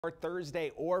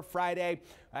Thursday or Friday.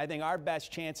 I think our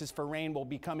best chances for rain will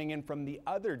be coming in from the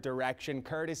other direction,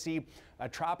 courtesy a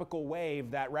tropical wave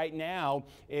that right now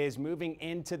is moving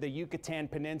into the Yucatan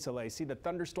Peninsula. You see the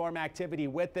thunderstorm activity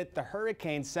with it. The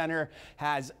Hurricane Center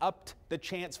has upped the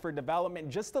chance for development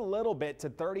just a little bit to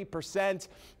 30%.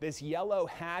 This yellow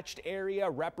hatched area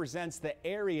represents the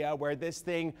area where this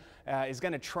thing is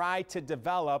going to try to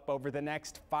develop over the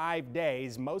next 5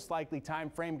 days. Most likely time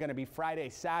frame going to be Friday,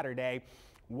 Saturday.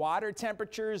 Water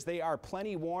temperatures, they are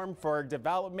plenty warm for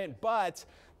development, but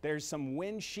there's some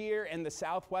wind shear in the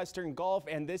southwestern Gulf,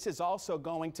 and this is also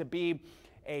going to be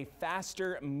a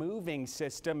faster moving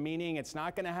system, meaning it's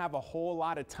not going to have a whole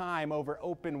lot of time over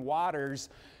open waters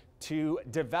to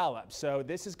develop. So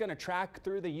this is going to track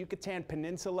through the Yucatan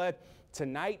Peninsula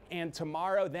tonight and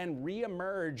tomorrow, then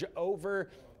reemerge over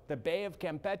the Bay of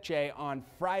Campeche on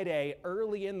Friday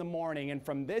early in the morning. And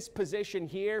from this position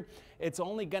here, it's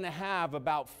only going to have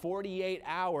about 48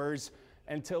 hours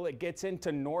until it gets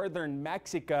into northern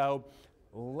Mexico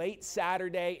late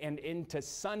Saturday and into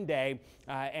Sunday.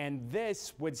 And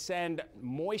this would send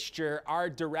moisture our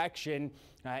direction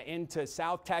into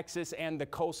South Texas and the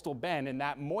coastal bend. And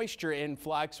that moisture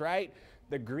influx, right,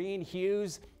 the green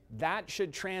hues, that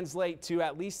should translate to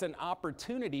at least an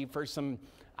opportunity for some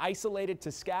isolated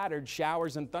to scattered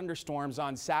showers and thunderstorms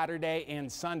on Saturday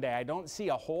and Sunday. I don't see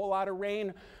a whole lot of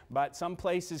rain, but some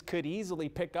places could easily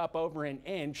pick up over an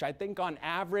inch. I think on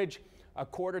average, a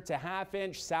quarter to half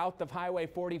inch south of Highway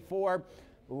 44,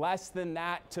 less than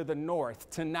that to the north.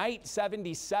 Tonight,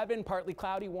 77, partly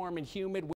cloudy, warm and humid.